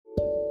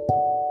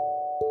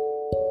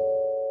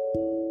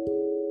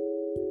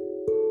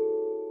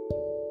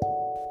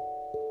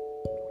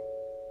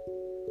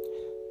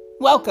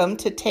Welcome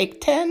to Take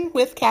 10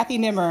 with Kathy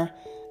Nimmer,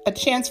 a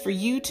chance for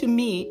you to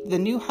meet the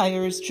new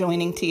hires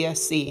joining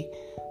TSC.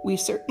 We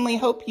certainly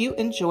hope you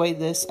enjoy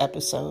this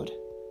episode.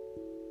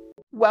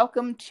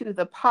 Welcome to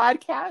the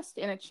podcast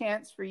and a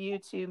chance for you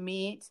to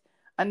meet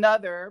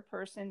another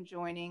person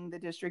joining the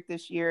district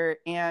this year.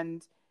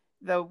 And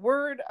the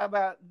word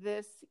about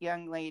this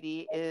young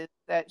lady is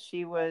that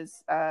she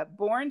was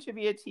born to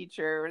be a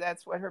teacher.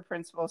 That's what her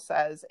principal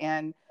says.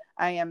 And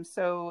I am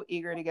so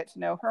eager to get to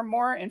know her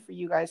more and for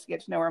you guys to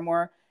get to know her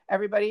more.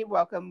 Everybody,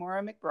 welcome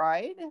Maura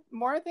McBride.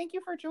 Maura, thank you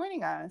for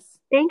joining us.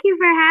 Thank you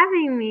for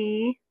having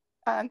me.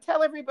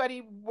 Tell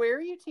everybody where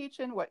you teach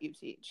and what you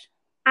teach.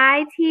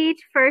 I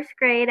teach first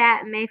grade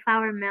at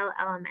Mayflower Mill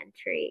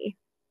Elementary.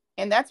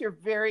 And that's your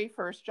very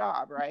first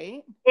job,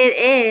 right? It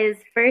is.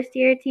 First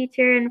year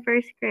teacher in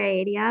first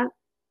grade, yep.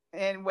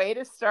 And way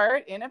to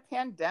start in a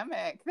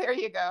pandemic. There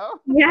you go.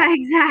 Yeah,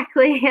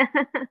 exactly.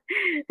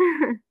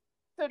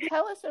 So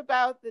tell us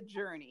about the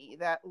journey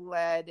that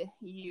led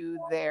you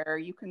there.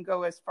 You can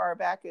go as far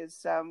back as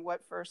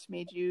what first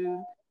made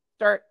you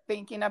start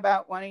thinking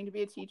about wanting to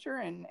be a teacher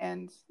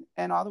and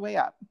all the way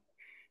up.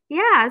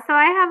 Yeah, so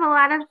I have a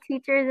lot of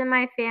teachers in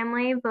my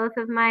family. Both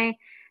of my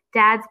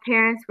dad's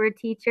parents were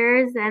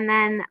teachers, and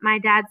then my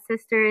dad's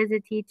sister is a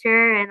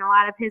teacher, and a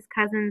lot of his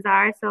cousins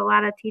are, so a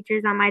lot of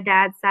teachers on my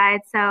dad's side.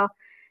 So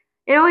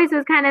it always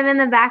was kind of in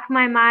the back of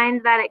my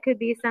mind that it could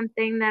be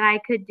something that I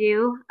could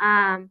do.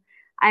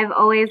 I've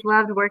always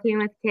loved working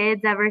with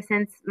kids. Ever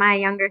since my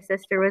younger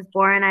sister was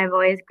born, I've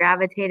always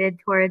gravitated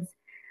towards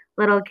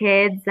little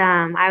kids.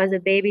 I was a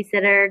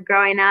babysitter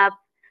growing up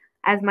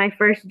as my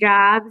first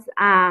jobs.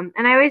 And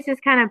I always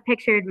just kind of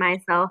pictured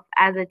myself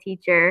as a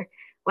teacher,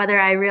 whether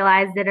I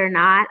realized it or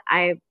not.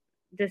 I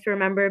just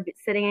remember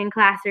sitting in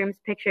classrooms,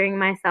 picturing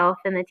myself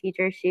in the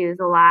teacher's shoes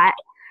a lot.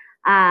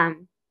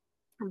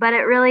 But it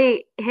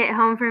really hit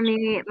home for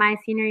me my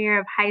senior year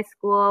of high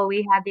school.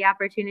 We had the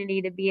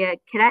opportunity to be a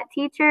cadet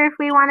teacher if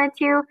we wanted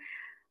to.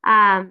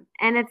 And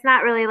it's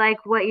not really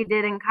like what you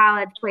did in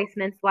college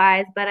placements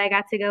wise, but I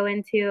got to go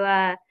into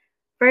a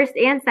first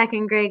and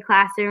second grade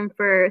classroom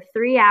for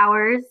 3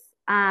 hours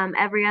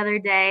every other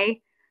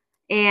day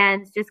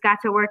and just got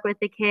to work with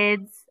the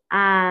kids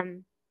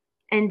and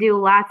do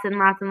lots and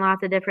lots and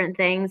lots of different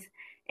things.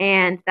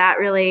 And that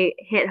really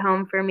hit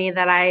home for me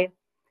that I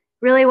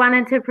really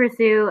wanted to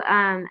pursue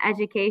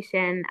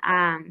education.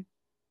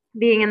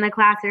 Being in the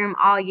classroom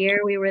all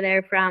year, we were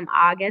there from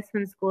August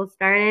when school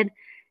started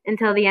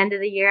until the end of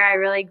the year. I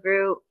really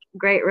grew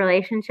great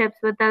relationships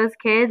with those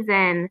kids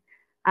and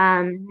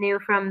knew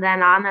from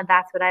then on that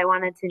that's what I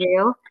wanted to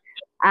do.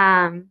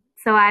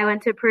 So I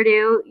went to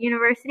Purdue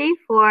University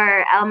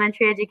for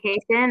elementary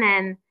education,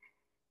 and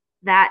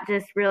that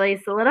just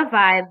really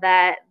solidified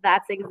that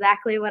that's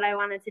exactly what I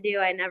wanted to do.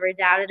 I never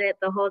doubted it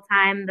the whole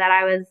time that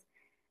I was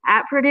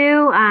at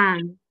Purdue.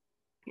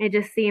 It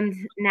just seemed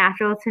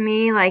natural to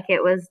me, like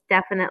it was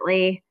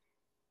definitely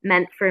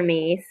meant for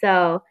me.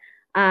 So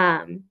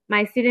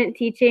my student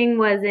teaching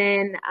was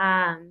in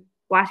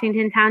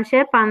Washington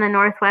Township on the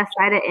northwest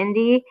side of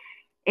Indy,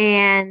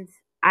 and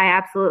I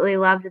absolutely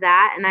loved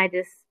that, and I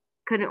just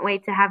couldn't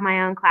wait to have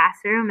my own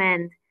classroom,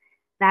 and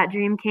that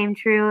dream came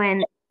true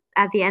and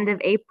at the end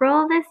of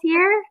April this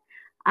year.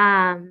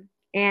 And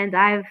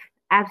I've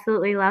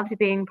absolutely loved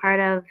being part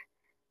of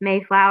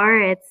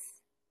Mayflower. It's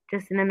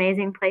just an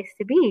amazing place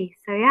to be.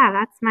 So yeah,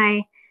 that's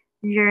my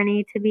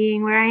journey to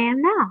being where I am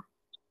now.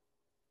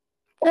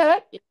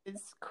 That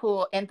is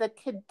cool. And the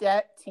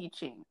cadet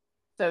teaching.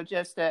 So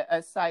just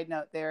a side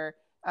note there,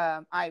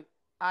 I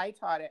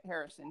taught at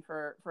Harrison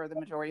for the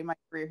majority of my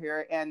career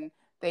here, and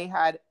they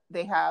have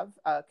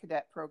a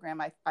cadet program.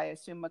 I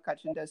assume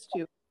McCutcheon does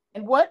too.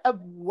 And what a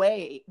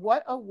way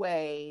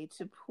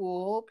to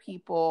pull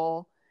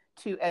people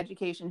to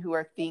education who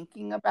are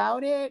thinking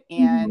about it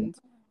and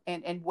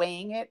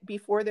weighing it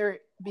before they're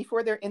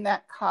in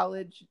that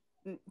college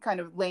kind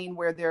of lane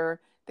where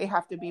they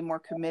have to be more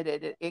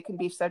committed. It can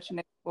be such an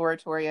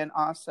exploratory and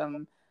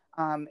awesome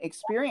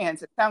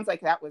experience. It sounds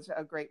like that was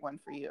a great one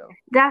for you.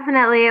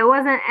 Definitely. It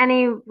wasn't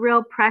any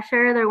real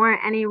pressure. There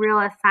weren't any real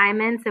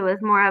assignments. It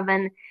was more of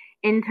an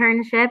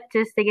internship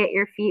just to get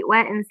your feet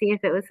wet and see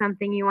if it was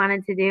something you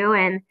wanted to do.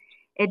 And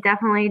it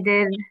definitely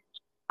did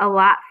a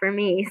lot for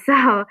me.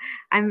 So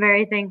I'm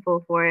very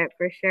thankful for it,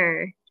 for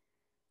sure.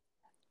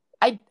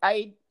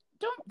 I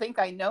don't think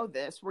I know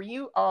this. Were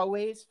you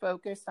always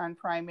focused on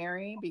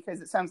primary? Because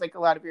it sounds like a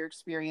lot of your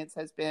experience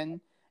has been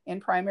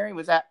in primary.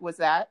 Was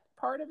that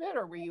part of it,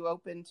 or were you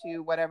open to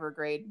whatever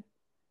grade?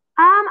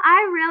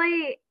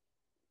 I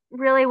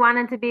really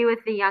wanted to be with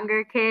the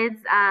younger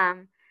kids.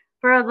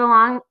 For a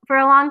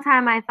long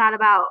time I thought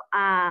about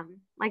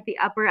like the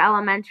upper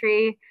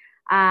elementary,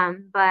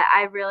 but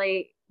I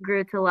really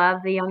grew to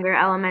love the younger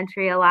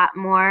elementary a lot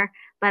more,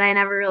 but I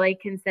never really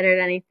considered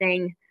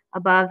anything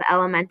above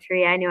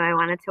elementary. I knew I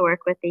wanted to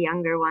work with the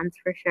younger ones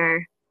for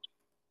sure.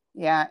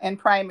 Yeah, and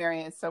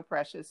primary is so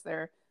precious.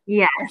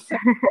 Yeah.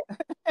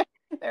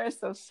 They're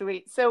so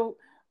sweet. So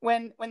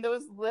when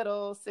those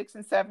little 6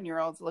 and 7 year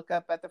olds look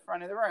up at the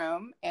front of the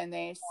room and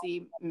they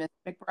see Miss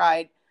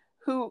McBride,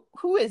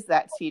 who is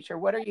that teacher?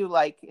 What are you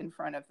like in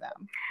front of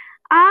them?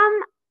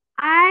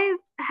 I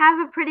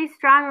have a pretty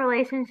strong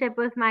relationship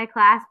with my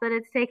class, but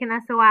it's taken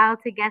us a while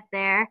to get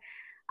there.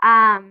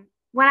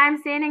 When I'm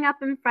standing up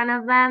in front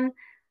of them,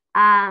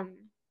 um,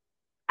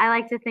 I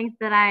like to think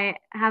that I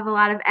have a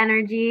lot of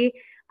energy.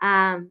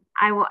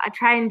 I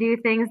try and do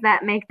things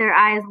that make their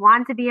eyes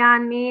want to be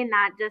on me,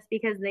 not just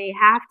because they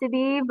have to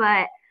be,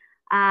 but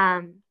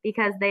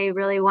because they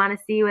really want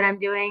to see what I'm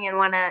doing and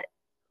want to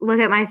look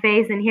at my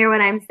face and hear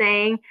what I'm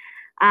saying.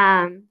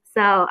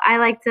 So I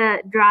like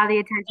to draw the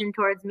attention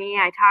towards me.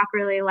 I talk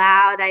really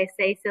loud. I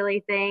say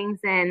silly things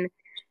and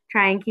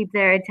try and keep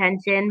their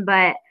attention.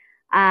 But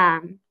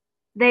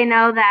they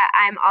know that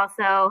I'm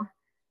also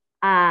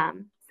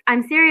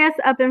I'm serious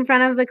up in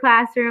front of the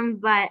classroom,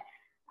 but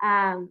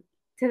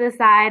to the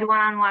side,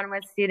 one-on-one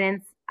with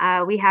students,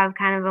 we have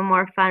kind of a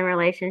more fun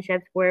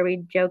relationship where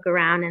we joke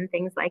around and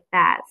things like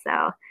that.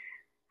 So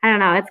I don't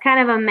know. It's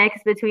kind of a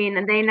mix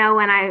between they know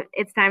when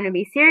it's time to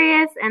be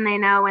serious, and they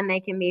know when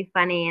they can be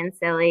funny and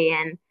silly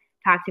and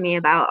talk to me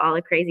about all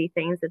the crazy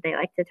things that they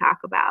like to talk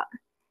about.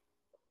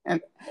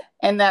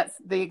 And that's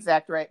the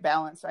exact right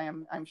balance,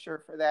 I'm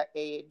sure, for that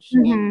age.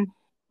 Mm-hmm. And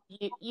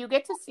you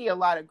get to see a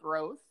lot of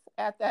growth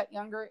at that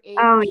younger age.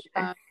 Oh,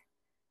 yes.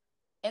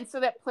 And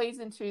so that plays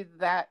into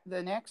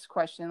the next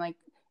question, like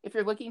if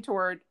you're looking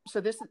toward,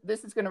 so this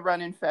is going to run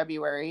in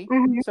February.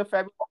 Mm-hmm. So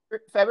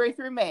February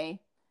through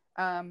May,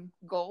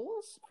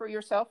 goals for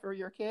yourself or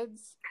your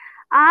kids?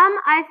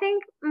 I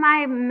think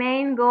my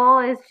main goal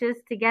is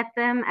just to get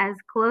them as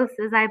close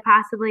as I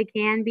possibly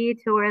can be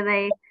to where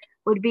they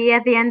would be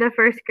at the end of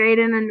first grade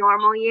in a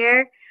normal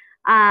year,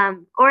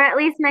 or at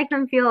least make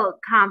them feel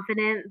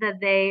confident that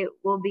they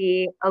will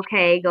be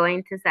okay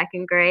going to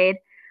second grade,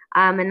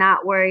 and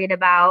not worried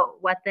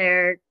about what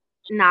they're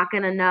not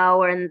going to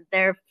know, or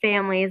their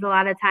families a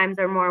lot of times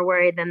are more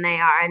worried than they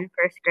are in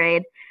first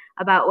grade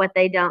about what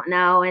they don't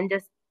know, and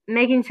just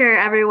making sure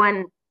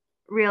everyone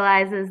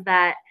realizes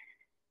that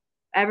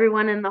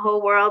everyone in the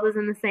whole world is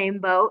in the same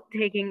boat,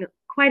 taking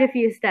quite a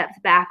few steps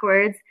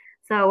backwards.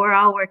 So we're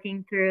all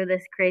working through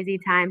this crazy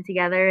time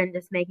together and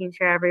just making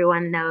sure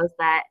everyone knows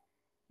that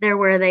they're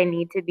where they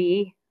need to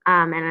be,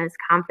 and is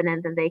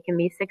confident that they can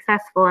be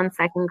successful in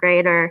second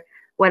grade or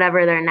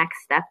whatever their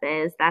next step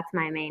is. That's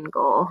my main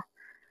goal,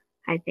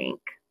 I think.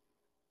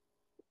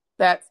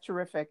 That's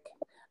terrific.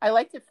 I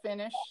like to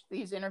finish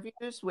these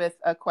interviews with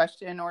a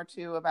question or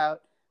two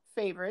about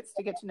favorites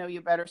to get to know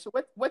you better. So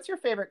what's your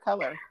favorite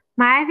color?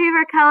 My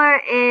favorite color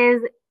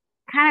is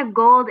kind of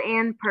gold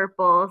and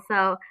purple.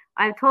 So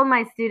I've told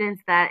my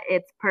students that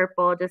it's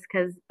purple just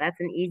because that's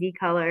an easy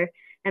color,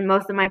 and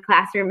most of my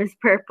classroom is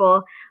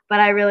purple, but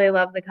I really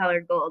love the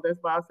color gold as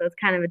well. So it's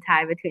kind of a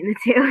tie between the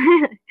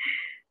two.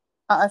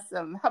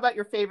 Awesome. How about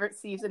your favorite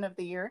season of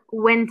the year?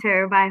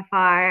 Winter by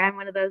far. I'm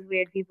one of those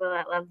weird people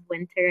that loves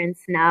winter and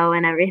snow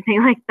and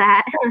everything like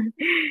that.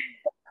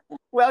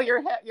 Well,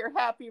 you're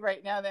happy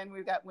right now. Then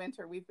we've got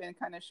winter. We've been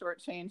kind of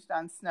shortchanged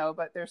on snow,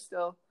 but there's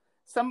still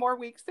some more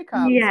weeks to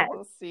come. Yeah. So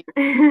we'll see.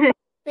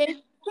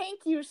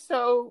 Thank you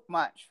so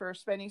much for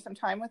spending some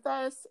time with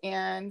us,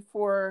 and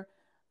for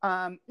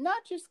not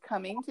just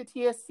coming to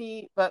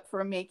TSC, but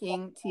for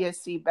making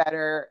TSC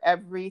better.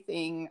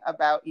 Everything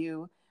about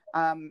you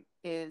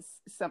is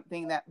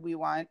something that we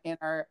want in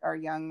our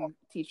young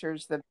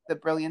teachers, the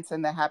brilliance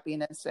and the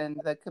happiness and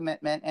the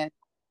commitment. And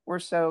we're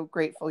so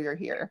grateful you're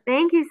here.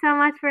 Thank you so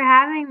much for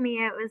having me.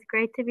 It was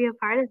great to be a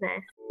part of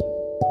this.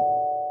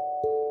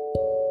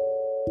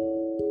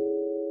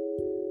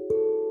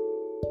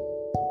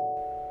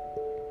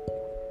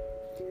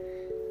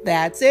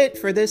 That's it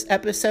for this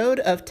episode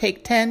of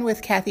Take 10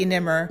 with Kathy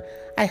Nimmer.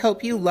 I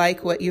hope you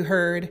like what you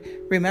heard.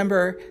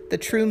 Remember, the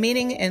true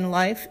meaning in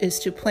life is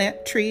to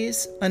plant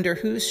trees under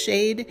whose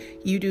shade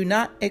you do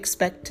not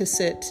expect to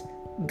sit.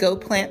 Go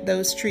plant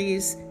those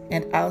trees,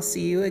 and I'll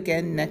see you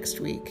again next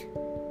week.